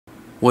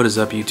What is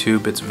up,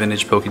 YouTube? It's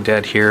Vintage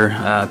PokeDad here.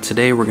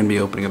 Today we're going to be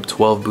opening up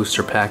 12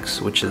 booster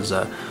packs, which is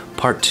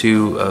part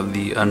 2 of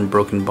the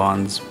Unbroken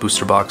Bonds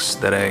booster box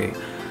that I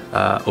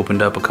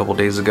opened up a couple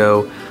days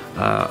ago.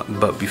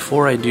 But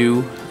before I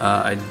do,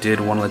 I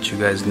did want to let you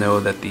guys know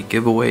that the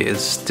giveaway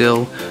is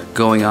still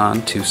going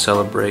on to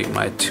celebrate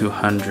my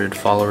 200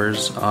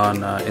 followers on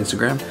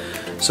Instagram.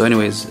 So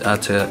anyways,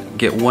 to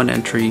get one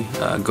entry,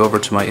 go over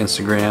to my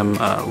Instagram,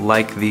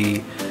 like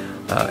the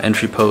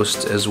entry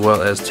post, as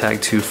well as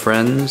tag 2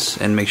 friends,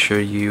 and make sure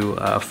you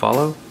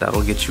follow.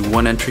 That'll get you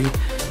one entry.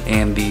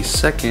 And the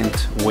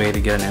second way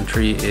to get an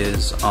entry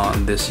is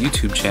on this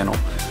YouTube channel.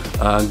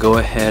 Go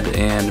ahead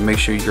and make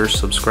sure you're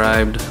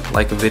subscribed,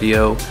 like a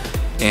video,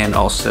 and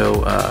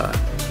also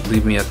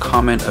leave me a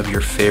comment of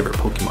your favorite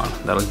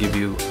Pokemon. That'll give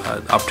you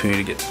an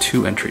opportunity to get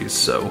 2 entries.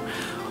 So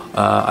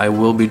I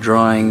will be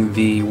drawing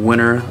the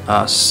winner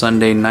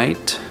Sunday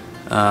night.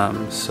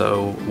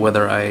 So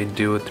whether I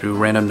do it through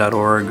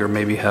random.org or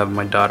maybe have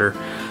my daughter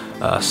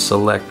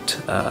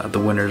select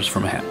the winners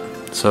from a hat.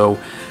 So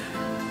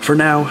for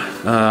now,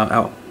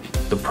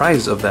 the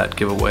prize of that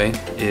giveaway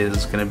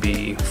is going to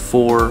be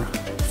four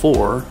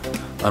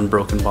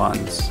Unbroken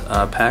Bonds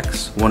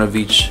packs, one of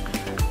each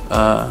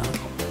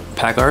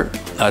pack art.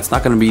 It's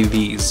not going to be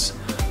these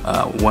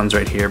ones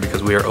right here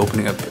because we are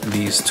opening up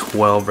these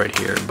 12 right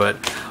here, but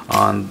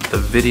on the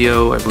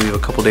video, I believe a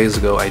couple days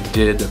ago, I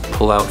did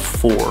pull out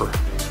 4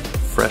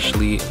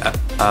 freshly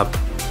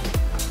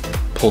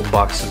pulled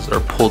boxes, or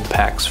pulled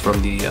packs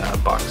from the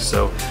box.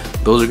 So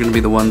those are going to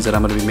be the ones that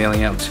I'm going to be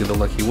mailing out to the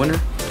lucky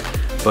winner.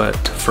 But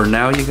for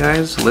now, you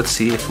guys, let's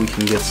see if we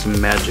can get some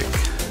magic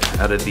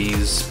out of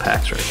these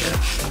packs right here.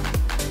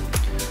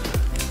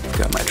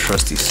 Got my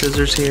trusty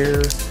scissors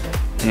here,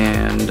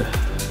 and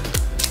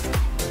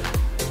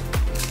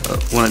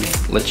want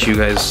to let you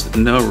guys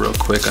know real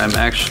quick, I'm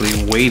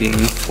actually waiting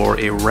for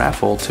a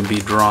raffle to be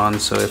drawn,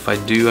 so if I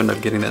do end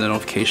up getting that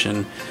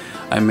notification,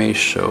 I may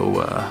show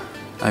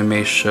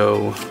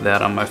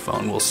that on my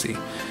phone. We'll see.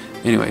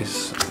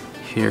 Anyways,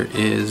 here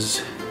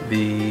is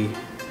the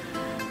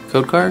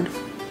code card,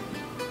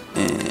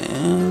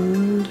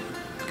 and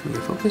can we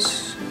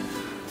focus?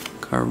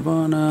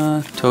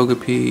 Carvana,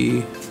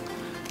 Togepi,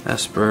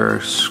 Esper,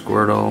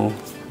 Squirtle,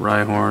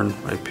 Rhyhorn,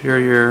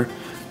 Rhyperior,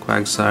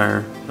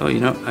 Quagsire. Oh, you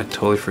know, I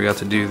totally forgot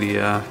to do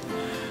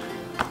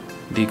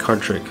the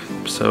card trick.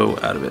 So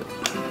out of it.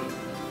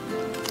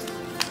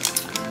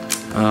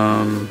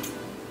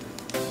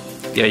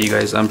 Yeah, you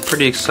guys, I'm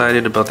pretty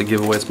excited about the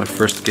giveaway. It's my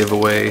first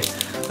giveaway.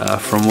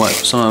 From what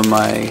some of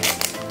my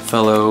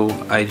fellow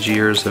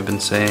IGers have been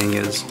saying,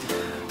 is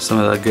some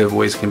of the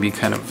giveaways can be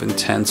kind of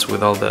intense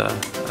with all the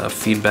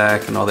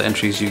feedback and all the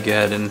entries you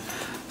get, and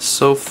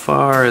so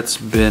far it's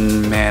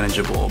been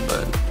manageable,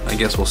 but I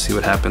guess we'll see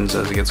what happens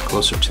as it gets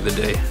closer to the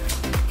day.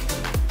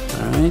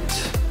 Alright,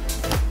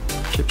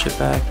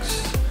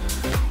 Chipax,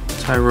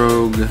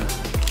 Tyrogue.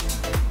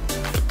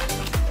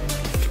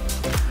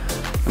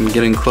 I'm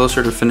getting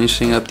closer to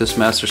finishing up this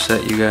master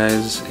set, you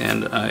guys,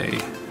 and I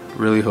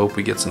really hope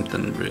we get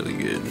something really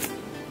good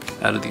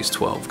out of these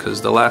 12,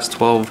 because the last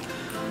 12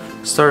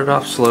 started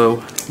off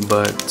slow,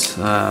 but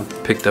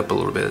picked up a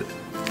little bit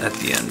at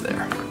the end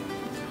there.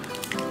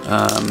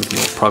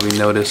 You'll probably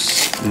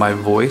notice my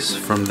voice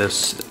from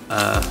this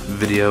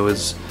video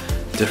is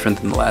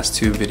different than the last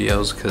 2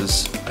 videos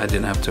because I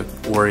didn't have to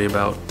worry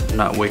about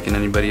not waking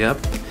anybody up.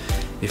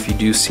 If you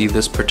do see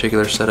this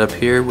particular setup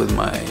here with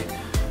my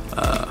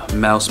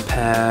mouse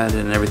pad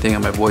and everything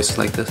and my voice is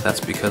like this, that's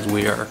because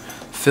we are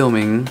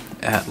filming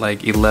at like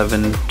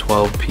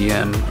 11-12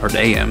 p.m. or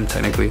a.m.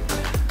 technically,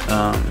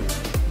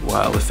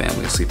 while the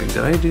family is sleeping.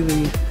 Did I do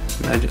the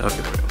magic?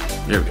 Okay,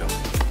 there we go.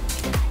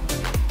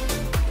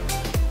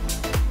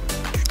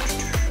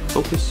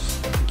 Focus,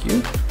 thank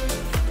you.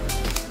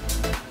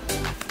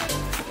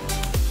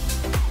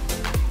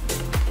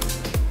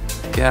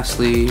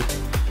 Ghastly,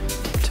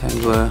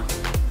 Tangela,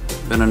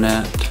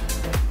 Venonat,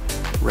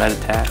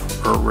 Rattata,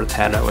 or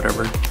Rattata,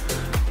 whatever,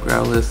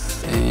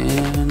 Growlithe,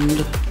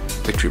 and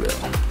Victory Bell.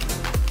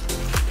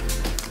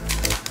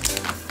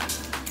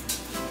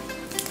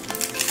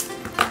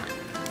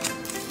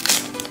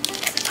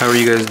 How are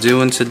you guys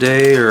doing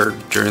today, or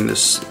during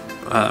this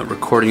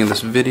recording of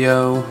this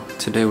video?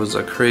 Today was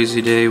a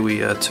crazy day. We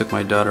took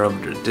my daughter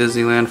over to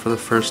Disneyland for the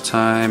first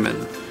time,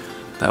 and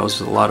that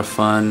was a lot of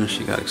fun.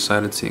 She got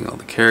excited seeing all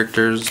the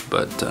characters,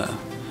 but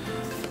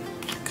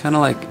kind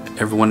of like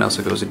everyone else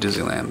that goes to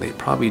Disneyland, they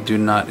probably do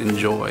not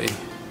enjoy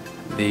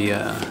the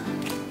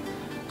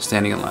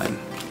standing in line,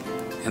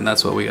 and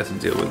that's what we got to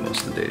deal with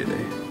most of the day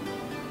today.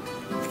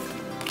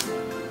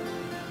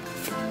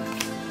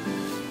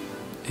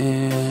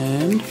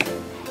 And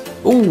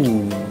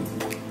ooh,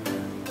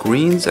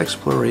 Green's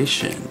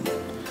Exploration.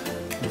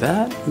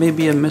 That may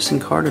be a missing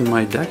card in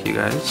my deck, you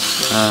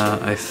guys.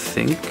 I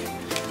think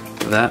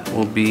that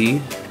will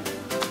be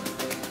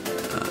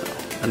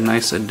a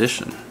nice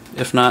addition.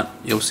 If not,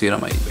 you'll see it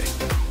on my eBay.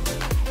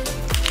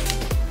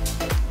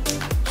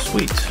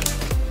 Sweet.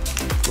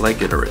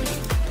 Like it already.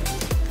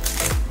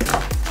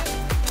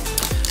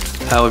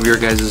 How have your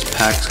guys'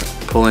 packs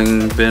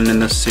pulling been in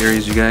this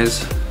series, you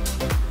guys?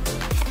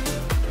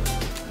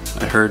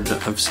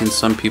 I've seen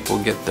some people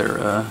get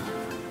their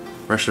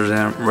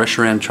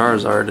Reshiram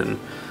Charizard, and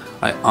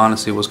I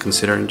honestly was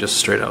considering just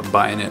straight up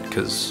buying it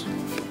because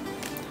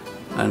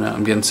I don't know,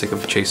 I'm getting sick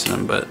of chasing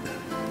them. But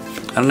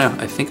I don't know,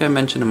 I think I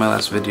mentioned in my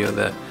last video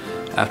that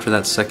after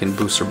that second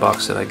booster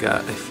box that I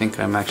got, I think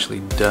I'm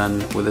actually done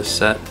with this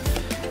set,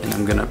 and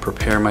I'm gonna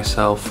prepare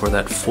myself for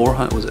that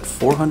 400, was it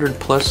 400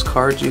 plus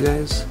cards, you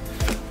guys?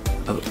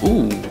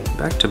 Ooh,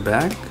 back to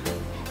back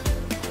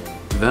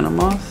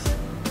Venomoth,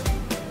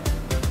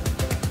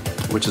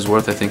 which is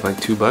worth I think like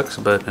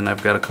 $2, but and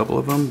I've got a couple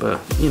of them, but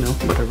you know,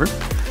 whatever,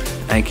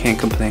 I can't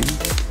complain.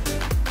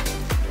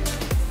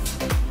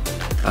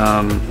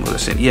 What was I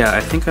saying? Yeah, I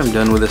think I'm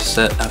done with this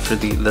set after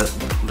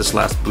this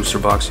last booster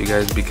box, you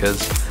guys,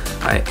 because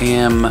I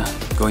am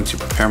going to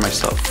prepare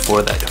myself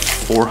for that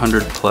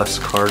 400 plus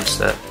card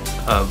set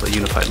of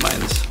Unified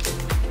Minds.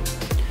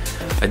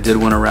 I did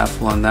win a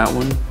raffle on that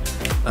one,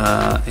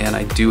 and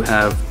I do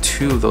have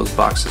 2 of those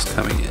boxes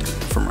coming in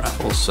from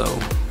raffles, so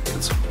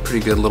it's a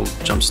pretty good little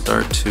jump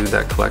start to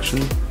that collection.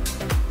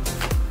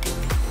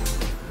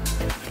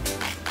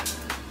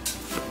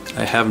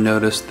 I have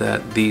noticed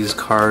that these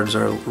cards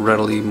are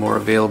readily more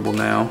available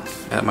now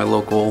at my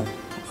local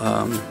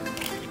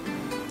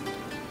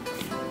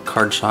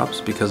card shops,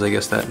 because I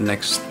guess that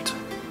next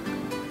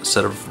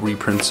set of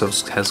reprints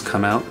has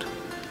come out.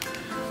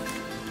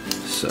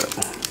 So,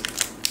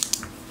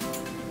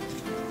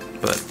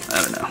 but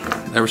I don't know.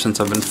 Ever since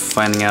I've been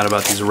finding out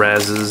about these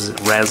Razes,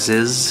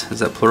 is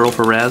that plural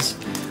for Raz?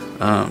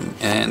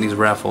 And these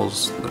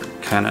raffles are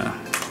kind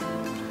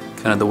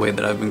of the way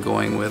that I've been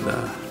going with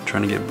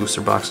trying to get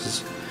booster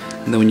boxes.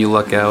 And then when you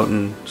luck out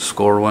and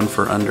score one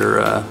for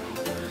under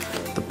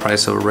the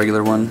price of a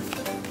regular one,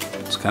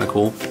 it's kind of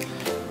cool.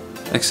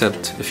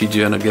 Except if you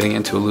do end up getting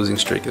into a losing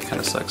streak, it kind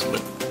of sucks.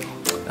 But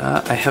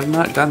I have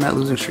not gotten that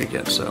losing streak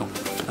yet, so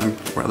I'm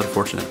rather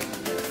fortunate.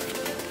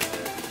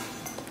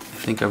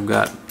 I think I've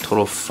got a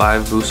total of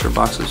 5 booster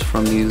boxes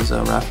from these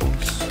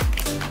raffles.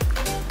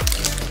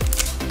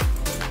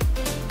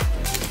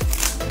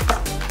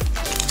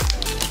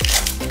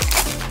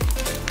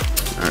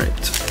 Alright,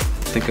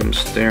 I think I'm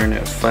staring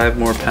at 5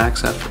 more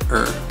packs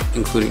after,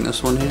 including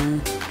this one here.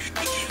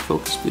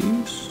 Focus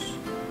please.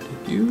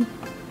 Thank you.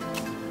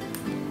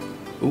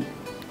 Ooh,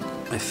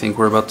 I think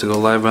we're about to go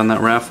live on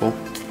that raffle.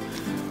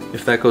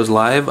 If that goes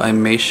live, I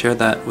may share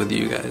that with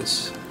you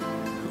guys.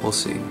 We'll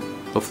see.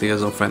 Hopefully you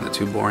guys don't find that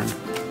too boring.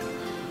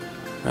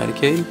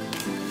 Raticate,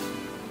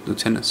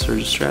 Lieutenant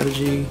Surge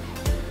Strategy,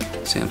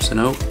 Samson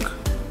Oak,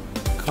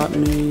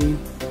 Cottony,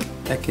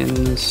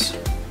 Ekans,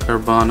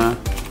 Carvana,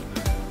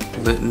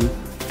 Litten,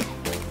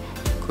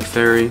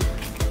 Clefairy,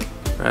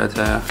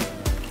 Rattata,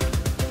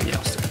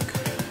 Meowstic.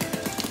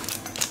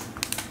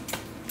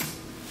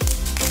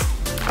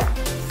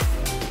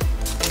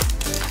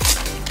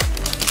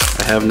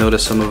 I have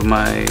noticed some of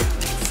my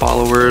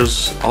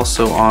followers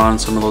also on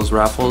some of those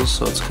raffles,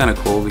 so it's kind of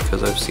cool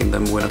because I've seen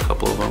them win a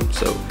couple of them.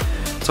 So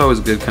it's always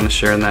good kind of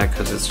sharing that,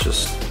 because it's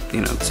just,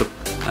 you know, it's a,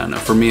 I don't know,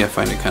 for me I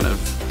find it kind of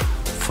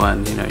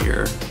fun. You know,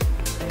 you're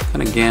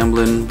kind of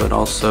gambling, but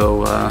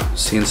also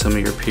seeing some of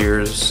your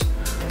peers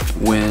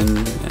win,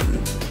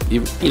 and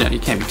you know, you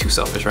can't be too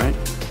selfish, right?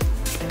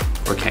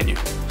 Or can you?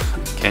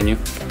 Can you?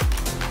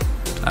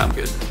 I'm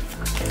good.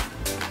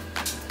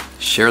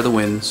 Share the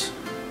wins.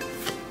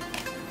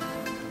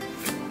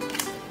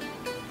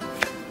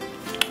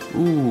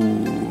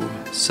 Ooh,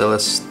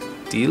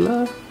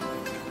 Celesteela?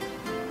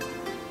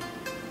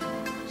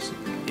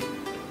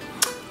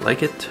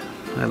 Like it.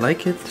 I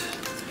like it.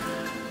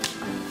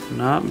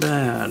 Not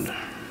bad.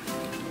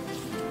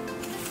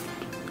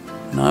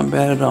 Not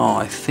bad at all.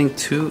 I think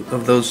 2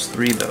 of those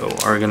 3 though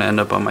are gonna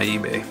end up on my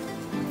eBay.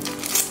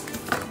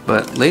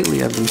 But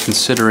lately I've been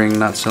considering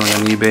not selling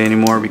on eBay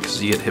anymore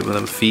because you get hit with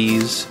them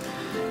fees,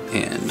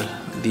 and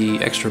the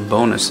extra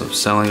bonus of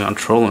selling on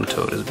Troll and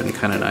Toad has been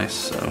kind of nice,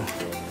 so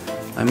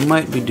I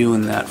might be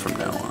doing that from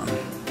now on.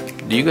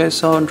 Do you guys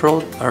sell on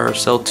Troll, or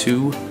sell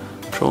to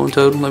Troll and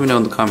Toad? Let me know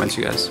in the comments,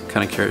 you guys. I'm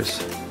kind of curious.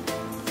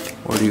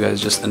 Or do you guys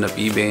just end up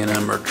eBaying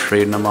them or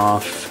trading them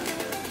off?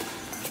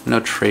 I know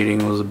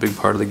trading was a big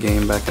part of the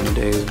game back in the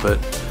days, but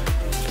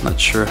I'm not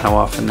sure how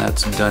often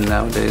that's done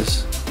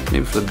nowadays.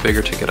 Maybe for the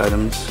bigger ticket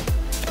items.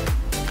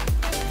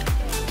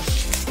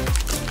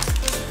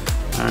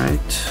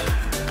 Alright,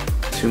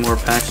 2 more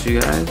packs,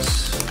 you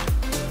guys.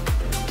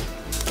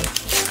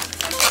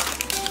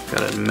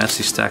 Got a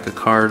messy stack of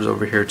cards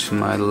over here to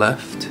my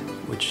left,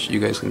 which you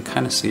guys can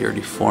kind of see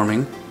already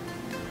forming.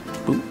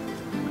 Boop.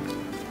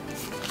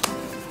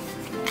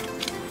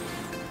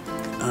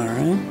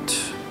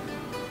 Alright.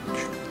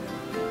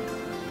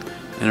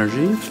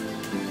 Energy.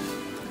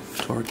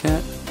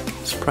 Torcat.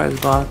 Surprise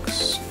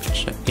box.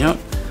 Check. You know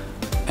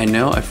what? I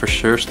know I for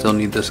sure still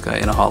need this guy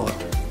in a holo.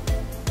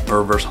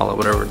 Or reverse holo,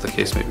 whatever the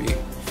case may be.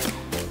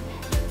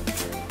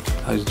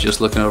 I was just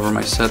looking over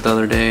my set the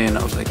other day and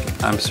I was like,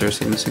 I'm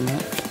seriously missing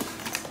that?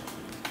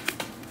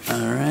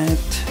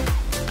 Alright.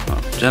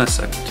 Oh,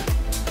 Genesect.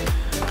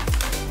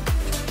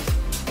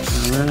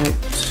 Alright.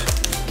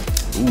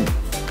 Ooh.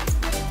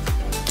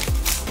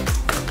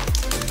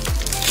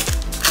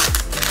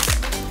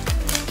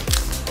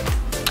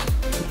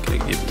 Okay,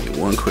 give me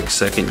one quick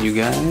second, you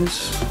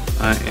guys.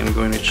 I am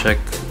going to check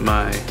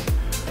my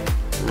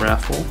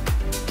raffle.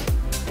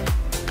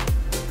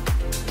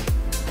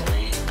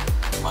 3,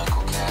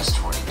 Michael Cass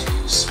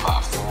 22,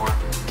 spot 4,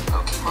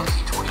 Pokey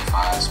Monkey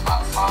 25,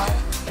 spot 5,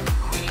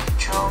 Queen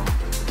Chum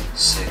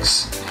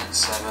 6 and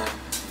 7,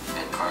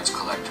 and Cards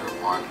Collector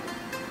 1.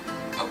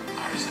 Oh,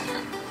 I said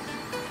here.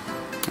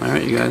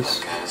 Alright, you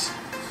guys.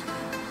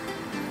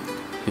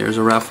 Here's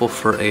a raffle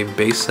for a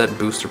base set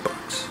booster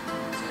box.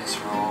 Dice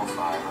roll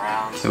 5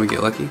 rounds. Can we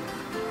get lucky?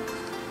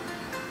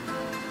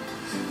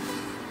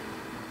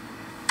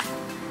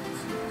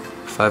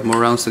 5 more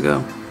rounds to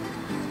go.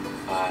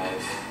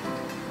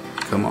 5.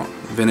 Come on.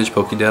 Vintage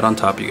Pokédead on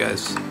top, you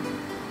guys.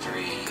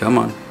 3. Come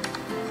on.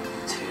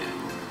 2.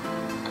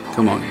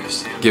 Come on.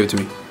 Give it to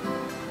me.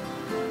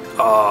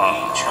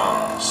 Oh.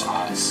 Chum,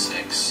 spot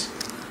 6.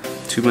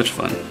 Too much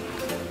fun.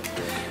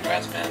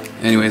 Congrats, man.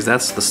 Anyways,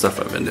 that's the stuff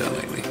I've been doing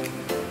lately.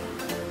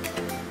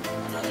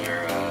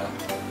 Another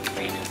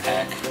premium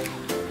pack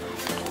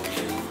for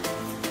you.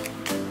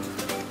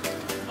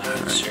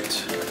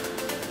 Alright.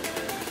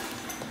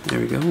 There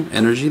we go.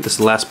 Energy. This is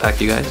the last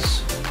pack, you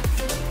guys.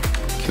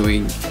 Can we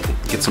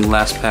get some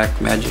last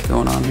pack magic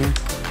going on here?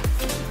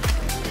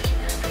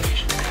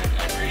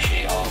 I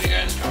appreciate all of you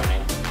guys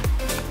joining.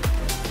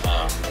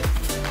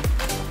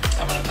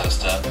 I'm gonna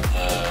post up the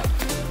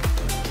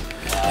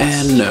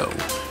And no.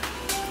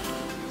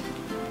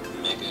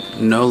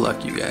 mega. No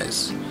luck, you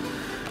guys.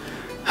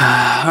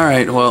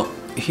 Alright, well,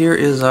 here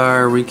is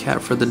our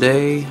recap for the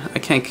day. I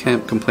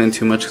can't complain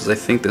too much because I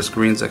think this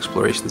greens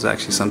exploration is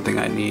actually something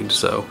I need.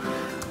 So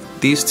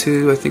these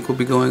two I think will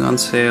be going on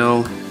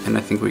sale, and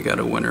I think we got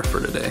a winner for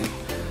today.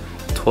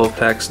 12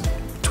 packs,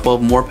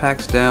 12 more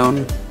packs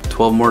down,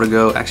 12 more to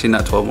go. Actually,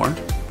 not 12 more.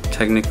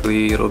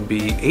 Technically, it'll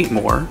be 8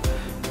 more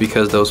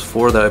because those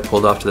 4 that I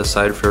pulled off to the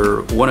side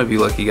for one of you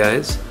lucky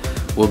guys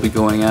will be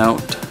going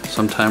out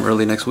sometime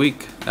early next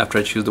week after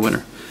I choose the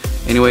winner.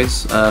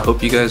 Anyways,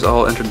 hope you guys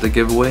all entered the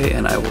giveaway,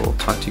 and I will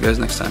talk to you guys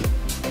next time.